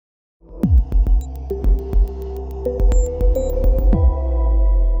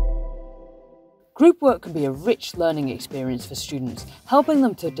Group work can be a rich learning experience for students, helping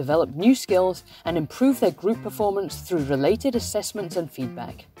them to develop new skills and improve their group performance through related assessments and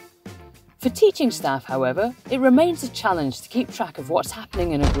feedback. For teaching staff, however, it remains a challenge to keep track of what's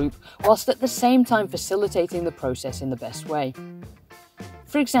happening in a group whilst at the same time facilitating the process in the best way.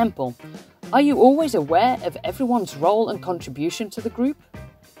 For example, are you always aware of everyone's role and contribution to the group?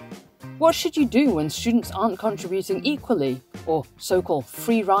 What should you do when students aren't contributing equally, or so-called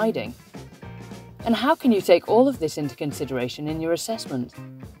free riding? And how can you take all of this into consideration in your assessment?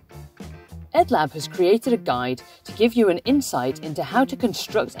 EdLab has created a guide to give you an insight into how to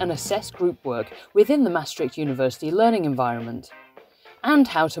construct and assess group work within the Maastricht University learning environment, and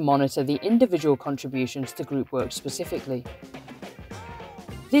how to monitor the individual contributions to group work specifically.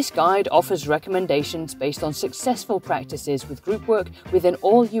 This guide offers recommendations based on successful practices with group work within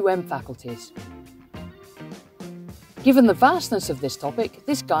all faculties. Given the vastness of this topic,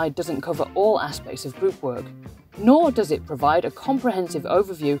 this guide doesn't cover all aspects of group work, nor does it provide a comprehensive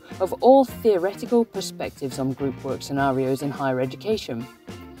overview of all theoretical perspectives on group work scenarios in higher education.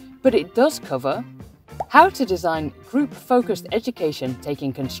 But it does cover how to design group-focused education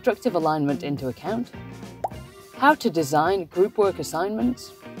taking constructive alignment into account, how to design group work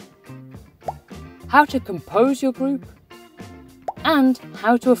assignments, how to compose your group, and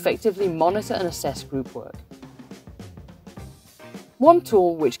how to effectively monitor and assess group work. One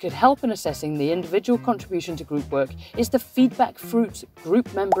tool which could help in assessing the individual contribution to group work is the FeedbackFruits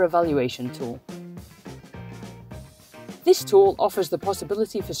Group Member Evaluation tool. This tool offers the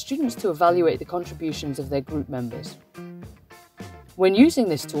possibility for students to evaluate the contributions of their group members. When using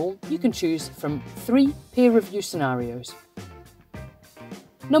this tool, you can choose from 3 peer review scenarios.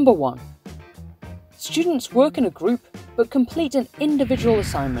 Number 1. Students work in a group but complete an individual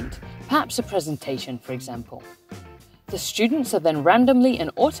assignment, perhaps a presentation, for example. The students are then randomly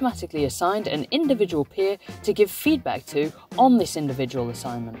and automatically assigned an individual peer to give feedback to on this individual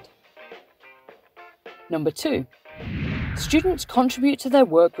assignment. Number 2. Students contribute to their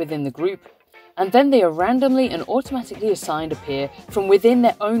work within the group, and then they are randomly and automatically assigned a peer from within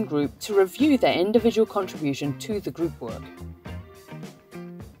their own group to review their individual contribution to the group work.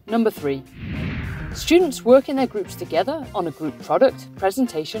 Number 3. Students work in their groups together on a group product,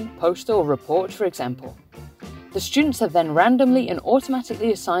 presentation, poster or report, for example. The students are then randomly and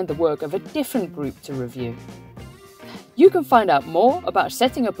automatically assigned the work of a different group to review. You can find out more about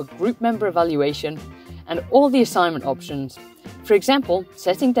setting up a group member evaluation and all the assignment options. For example,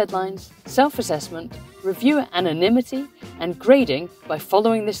 setting deadlines, self-assessment, reviewer anonymity, and grading by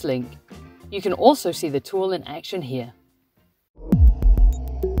following this link. You can also see the tool in action here.